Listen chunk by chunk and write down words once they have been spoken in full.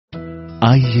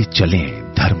आइए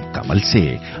चलें धर्म कमल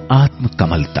से आत्म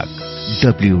कमल तक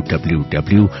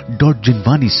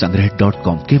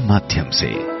www.jinwanisangrah.com के माध्यम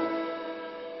से।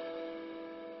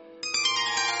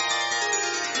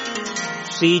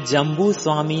 श्री जम्बू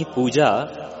स्वामी पूजा,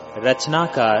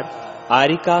 रचनाकार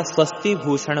आरिका स्वस्ति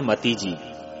भूषण मती जी।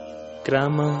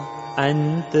 क्रम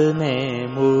अंत में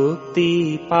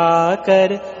मुक्ति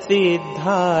पाकर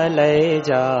सिद्धालय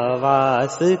जा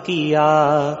वास किया,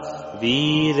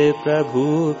 वीर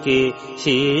प्रभु के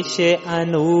शिष्य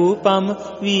अनुपम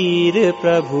वीर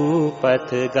प्रभु पथ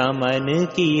गमन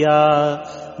किया।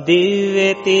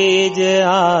 दिव्य तेज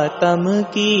आत्म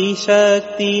की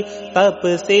शक्ति तप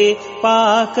से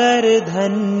पाकर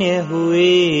धन्य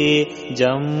हुए,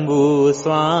 जम्बू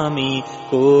स्वामी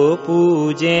को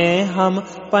पूजे हम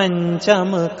पंचम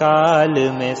काल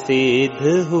में सिद्ध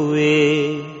हुए।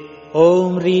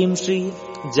 ओम ह्रीं श्री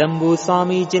जम्बू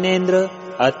स्वामी जिनेन्द्र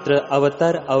अत्र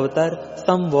अवतर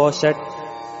संवोषट।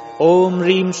 ओम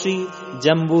ह्रीं श्री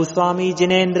जम्बू स्वामी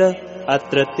जिनेन्द्र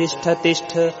अत्र तिष्ठ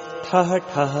ठह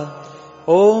ठह।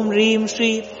 ओम ह्रीं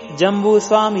श्री जम्बू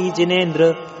स्वामी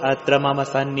जिनेन्द्र अत्र मम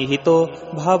सन्निहितो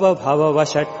भव भव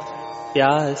वषट।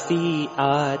 प्यासी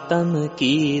आत्म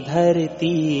की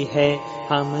धरती है,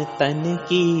 हम तन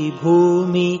की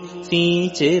भूमि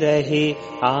सींच रहे,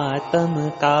 आत्म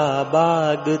का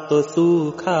बाग तो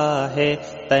सूखा है,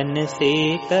 तन से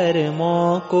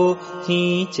कर्मों को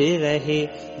खींच रहे।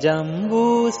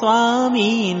 जम्बू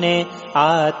स्वामी ने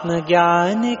आत्म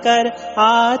ज्ञान कर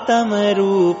आत्म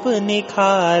रूप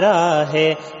निखारा है,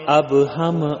 अब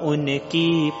हम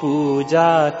उनकी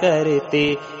पूजा करते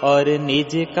और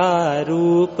निज का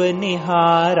रूप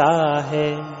निहारा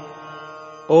है।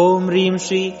 ओम ह्रीं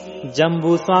श्री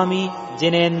जम्बू स्वामी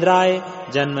जिनेन्द्राय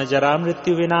जन्म जरा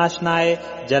मृत्यु विनाशनाय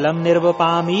जलम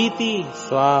निर्वपामीति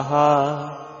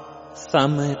स्वाहा।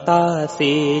 समता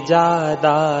से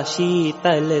ज्यादा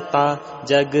शीतलता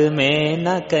जग में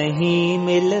न कहीं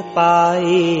मिल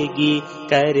पाएगी,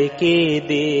 करके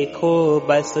देखो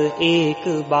बस एक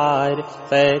बार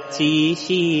सच्ची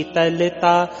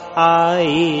शीतलता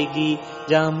आएगी।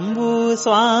 जम्बू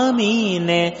स्वामी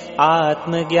ने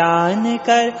आत्म ज्ञान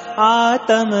कर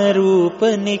आत्म रूप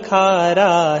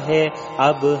निखारा है,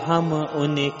 अब हम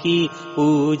उनकी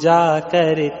पूजा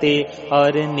करते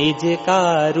और निज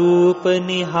का रूप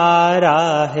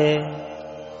निहारा है।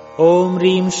 ओम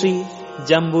ह्रीं श्री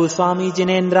जम्बू स्वामी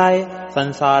जिनेन्द्राय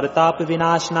संसार ताप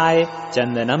विनाशनाय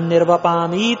चंदनम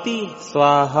निर्वपामीति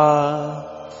स्वाहा।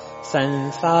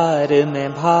 संसार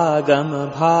में भागम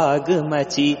भाग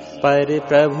मची, पर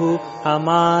प्रभु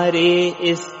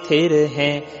हमारे स्थिर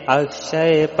हैं,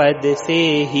 अक्षय पद से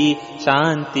ही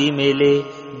शांति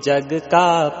मिले, जग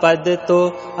का पद तो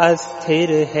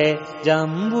अस्थिर है।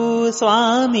 जम्बू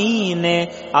स्वामी ने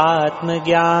आत्म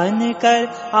ज्ञान कर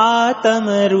आत्म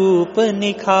रूप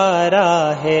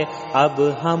निखारा है,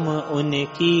 अब हम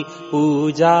उनकी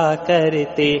पूजा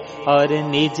करते और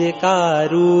निज का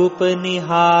रूप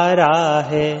निहारा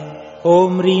है।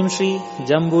 ओम ह्रीं श्री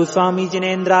जम्बू स्वामी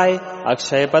जिनेन्द्राय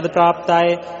अक्षय पद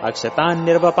प्राप्ताय अक्षतान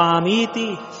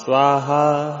निर्वपामीति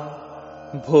स्वाहा।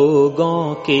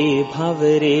 भोगों के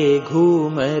भंवरे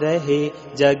घूम रहे,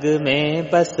 जग में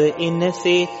बस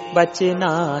इनसे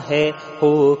बचना है,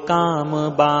 हो काम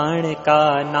बाण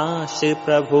का नाश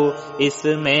प्रभु,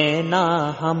 इसमें ना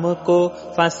हमको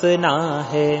फंसना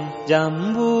है।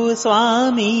 जम्बू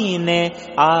स्वामी ने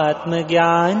आत्म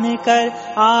ज्ञान कर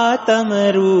आत्म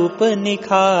रूप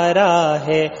निखारा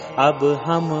है, अब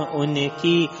हम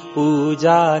उनकी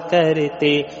पूजा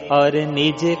करते और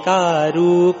निज का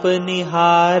रूप निहारा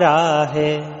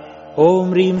है। ओम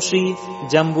ह्रीं श्री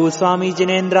जम्बू स्वामी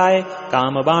जिनेन्द्राय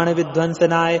काम बाण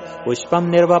विध्वंसनाय पुष्पम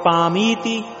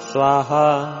निर्वपामीति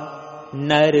स्वाहा।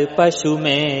 नर पशु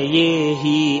में ये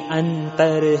ही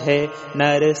अंतर है,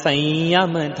 नर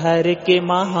संयम धर के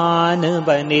महान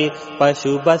बने,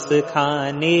 पशु बस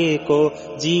खाने को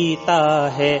जीता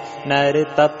है, नर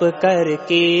तप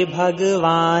करके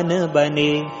भगवान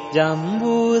बने।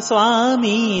 जम्बू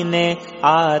स्वामी ने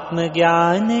आत्म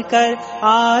ज्ञान कर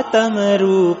आत्म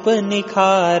रूप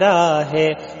निखारा है,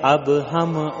 अब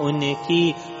हम उनकी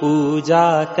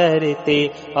पूजा करते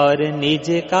और निज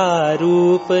का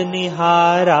रूप निहारा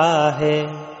है।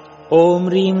 ओम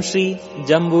ह्रीं श्री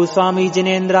जम्बू स्वामी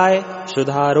जिनेन्द्राय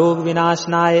शुद्धा रोग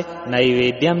विनाशनाय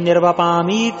नैवेद्यम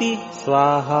निर्वपामीति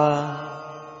स्वाहा।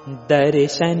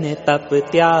 दर्शन तप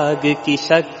त्याग की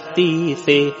शक्ति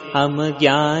से हम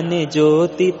ज्ञान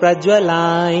ज्योति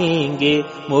प्रज्वलाएंगे,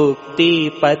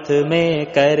 मुक्ति पथ में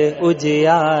कर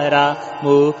उजियारा,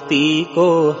 मुक्ति को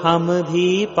हम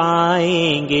भी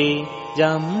पाएंगे।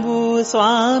 जम्बू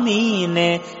स्वामी ने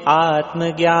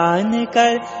आत्मज्ञान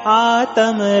कर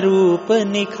आत्म रूप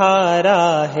निखारा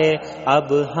है।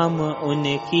 अब हम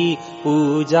उनकी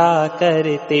पूजा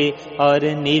करते और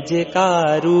निज का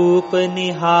रूप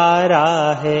निहारा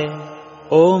है।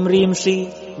 ओम ह्रीं श्री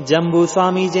जम्बू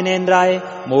स्वामी जिनेन्द्राय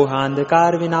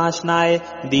मोहांधकार विनाशनाय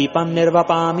दीपम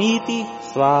निर्वपामीति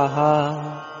स्वाहा।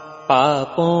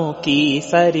 पापों की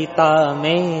सरिता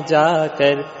में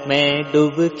जाकर मैं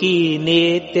डुबकी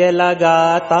नित्य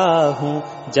लगाता हूँ।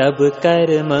 जब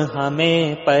कर्म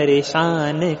हमें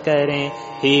परेशान करें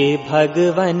हे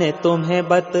भगवन तुम्हें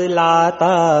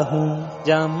बतलाता हूँ।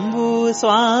 जम्बू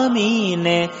स्वामी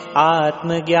ने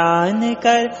आत्मज्ञान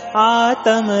कर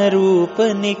आत्म रूप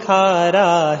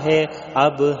निखारा है।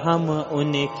 अब हम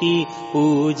उनकी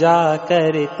पूजा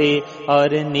करते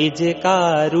और निज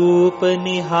का रूप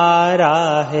निहारा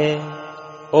है।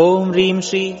 ओम ह्रीं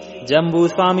श्री जम्बू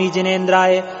स्वामी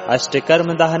जिनेन्द्राय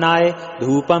अष्टकर्म दहनाय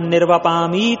धूपम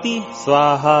निर्वपामीति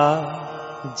स्वाहा।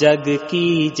 जग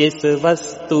की जिस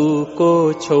वस्तु को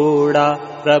छोड़ा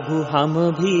प्रभु हम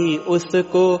भी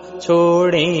उसको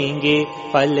छोड़ेंगे।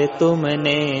 फल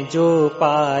तुमने जो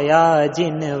पाया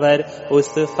जिनवर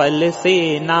उस फल से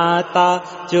नाता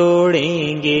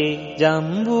जोड़ेंगे।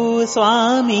 जम्बू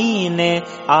स्वामी ने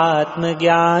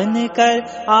आत्मज्ञान कर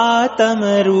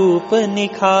आत्म रूप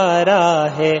निखारा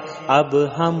है। अब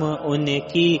हम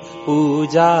उनकी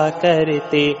पूजा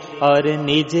करते और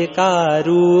निज का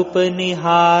रूप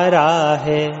निहारा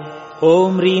है।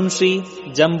 ओम ह्रीं श्री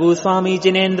जम्बू स्वामी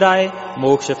जिनेन्द्राय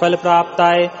मोक्ष फल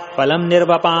प्राप्ताय फलम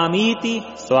निर्वपामीति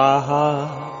स्वाहा।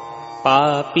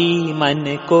 पापी मन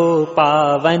को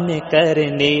पावन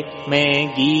करने मैं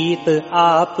गीत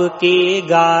आपके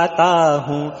गाता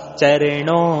हूँ।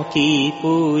 चरणों की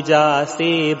पूजा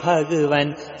से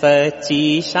भगवन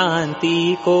सच्ची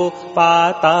शांति को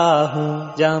पाता हूँ।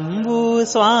 जम्बू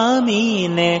स्वामी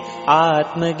ने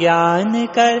आत्मज्ञान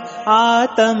कर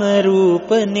आत्म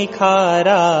रूप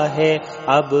निखारा है।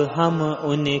 अब हम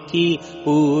उनकी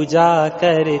पूजा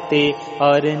करते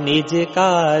और निज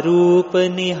का रूप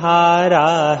निहारा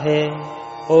है।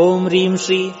 ओम ह्रीं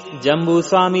श्री जम्बू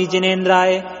स्वामी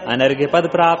जिनेन्द्राय अनर्घ्य पद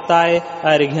प्राप्ताय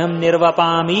अर्घ्यम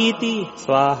निर्वपामीति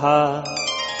स्वाहा।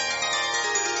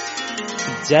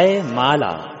 जय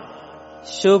माला।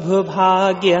 शुभ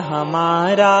भाग्य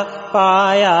हमारा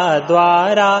पाया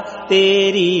द्वारा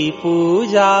तेरी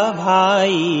पूजा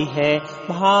भाई है।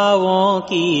 भावों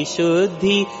की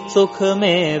शुद्धि सुख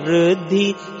में वृद्धि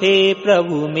हे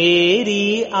प्रभु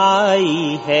मेरी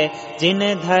आई है। जिन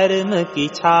धर्म की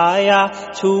छाया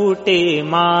छूटे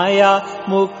माया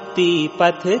मुक्ति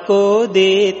पथ को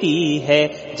देती है।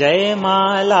 जय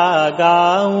माला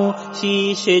गाऊं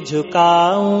शीश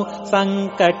झुकाऊं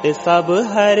संकट सब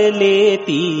हर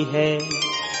लेती है।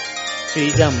 श्री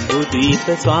जम्बू द्वीप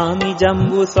स्वामी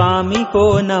जम्बू स्वामी को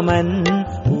नमन।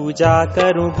 पूजा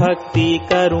करूं भक्ति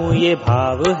करूं ये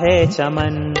भाव है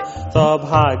चमन।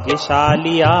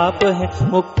 सौभाग्यशाली आप हैं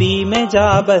मुक्ति में जा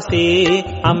बसे।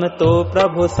 हम तो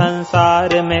प्रभु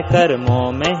संसार में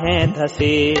कर्मों में हैं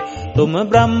धसे। तुम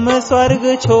ब्रह्म स्वर्ग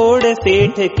छोड़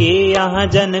सेठ के यहाँ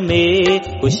जन्मे।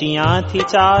 खुशियाँ थी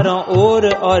चारों ओर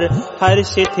और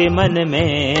हर्ष थे मन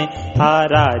में। था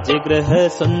राजगृह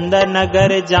सुंदर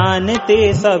नगर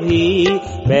जानते सभी।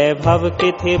 वैभव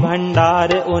के थे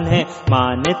भंडार उन्हें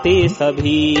मानते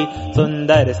सभी।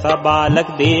 सुंदर सा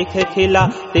बालक देख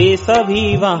खिलाते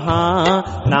सभी वहाँ।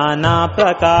 नाना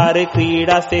प्रकार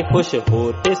क्रीड़ा से खुश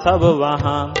होते सब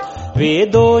वहाँ। वे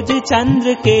दोज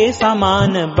चंद्र के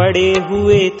समान बड़े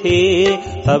हुए थे।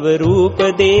 सब रूप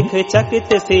देख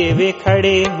चकित से वे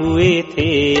खड़े हुए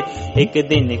थे। एक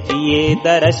दिन किए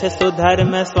दर्श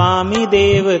सुधर्म स्वामी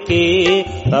देव के।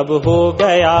 तब हो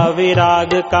गया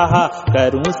विराग कहा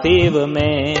करूं सेव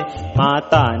में।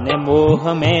 माता ने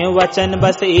मोह में वचन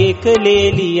बस एक ले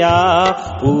लिया।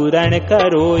 पूर्ण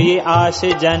करो ये आश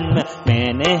जन्म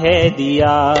मैंने है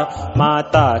दिया।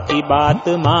 माता की बात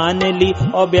मान ली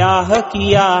और ब्याह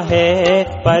किया है।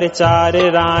 पर चार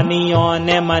रानियों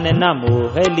ने मन न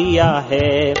मोह लिया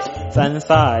है।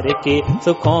 संसार के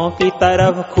सुखों की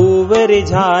तरफ खूब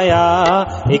रिझाया।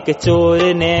 एक चोर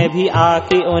ने भी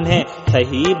आके उन्हें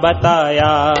सही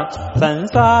बताया।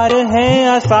 संसार है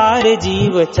असार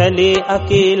जीव चले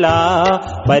अकेला।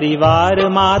 परिवार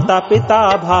माता पिता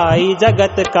भाई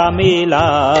जगत का मेला।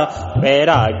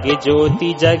 वैराग्य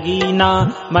ज्योति जगी ना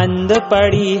मंद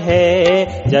पड़ी है।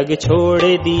 जग छोड़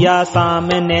दिया दिया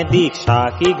सामने दीक्षा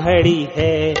की घड़ी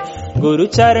है। गुरु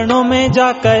चरणों में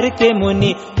जाकर के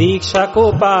मुनि दीक्षा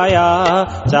को पाया,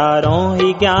 चारों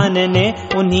ही ज्ञान ने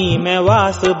उन्हीं में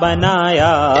वास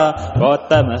बनाया।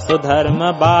 गौतम सुधर्म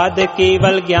बाद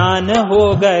केवल ज्ञान हो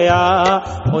गया,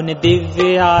 उन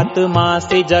दिव्य आत्मा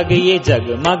से जग ये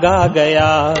जगमगा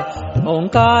गया।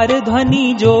 ओंकार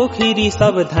ध्वनि जो खिरी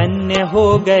सब धन्य हो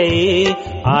गए,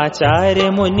 आचार्य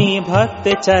मुनि भक्त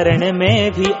चरण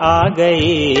में भी आ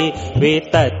गए। वे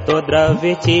तत्व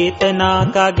द्रव्य चेतना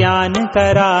का ज्ञान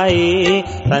कराए,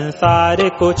 संसार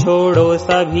को छोड़ो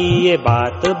सभी ये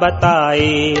बात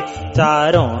बताए।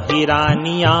 चारों ही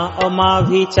रानियां और माँ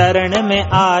भी चरण में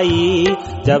आई,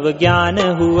 जब ज्ञान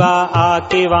हुआ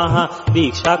आके वहाँ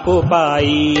दीक्षा को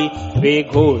पाई। वे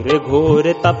घोर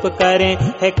घोर तप करें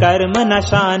है कर्म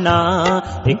नशाना,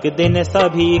 एक दिन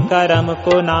सभी कर्म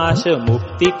को नाश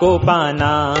मुक्ति को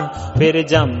पाना। फिर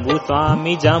जम्बू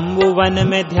स्वामी जम्बू वन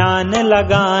में ध्यान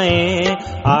लगाएं,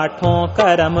 आठों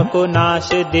कर्म को नाश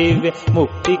दिव्य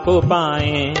मुक्ति को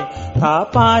पाएं। था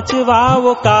पांचवा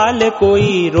वो काल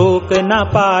कोई रोक न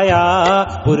पाया,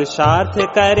 पुरुषार्थ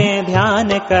करें ध्यान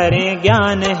करें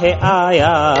ज्ञान है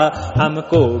आया।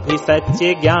 हमको भी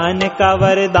सच्चे ज्ञान का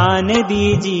वरदान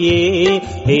दीजिए,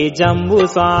 हे जम्बू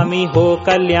स्वामी हो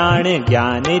कल्याण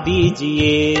ज्ञान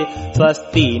दीजिए।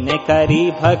 स्वस्ति ने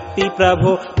करी भक्ति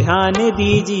प्रभु ध्यान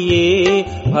दीजिए,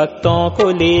 भक्तों को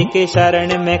लेके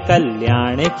शरण में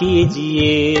कल्याण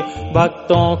कीजिए।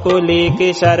 भक्तों को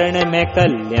लेके शरण में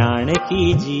कल्याण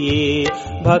कीजिए,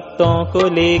 भक्तों को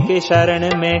लेके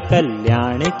शरण में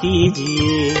कल्याण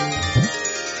कीजिए।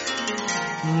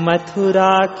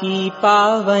 मथुरा की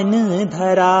पावन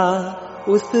धरा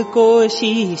उसको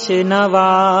शीश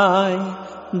नवाए,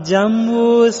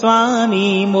 जम्बू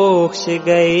स्वामी मोक्ष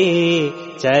गए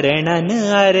चरणन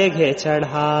अर्घ्य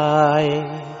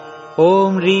चढ़ाए।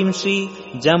 ओम ह्रीं श्री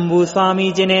जम्बू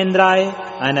स्वामी जिनेन्द्राय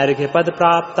अनर्घ्य पद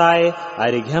प्राप्ताय,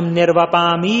 अर्घ्यम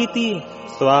निर्वपामीति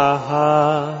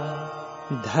स्वाहा।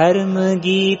 धर्म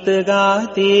गीत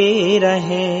गाते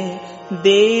रहें,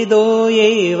 दे दो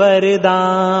ये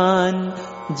वरदान,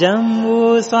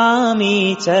 जम्बू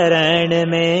स्वामी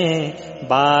चरण में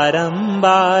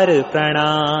बारंबार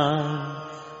प्रणाम।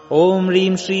 ओम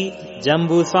ह्रीं श्री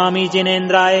जम्बू स्वामी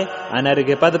जिनेन्द्राय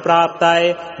अनर्घ्य पद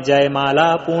प्राप्ताय,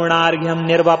 जयमाला पूर्णार्घ्यम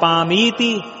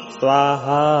निर्वपामीति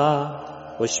स्वाहा।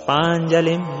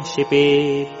 पुष्पांजलिं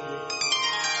क्षिपेत्।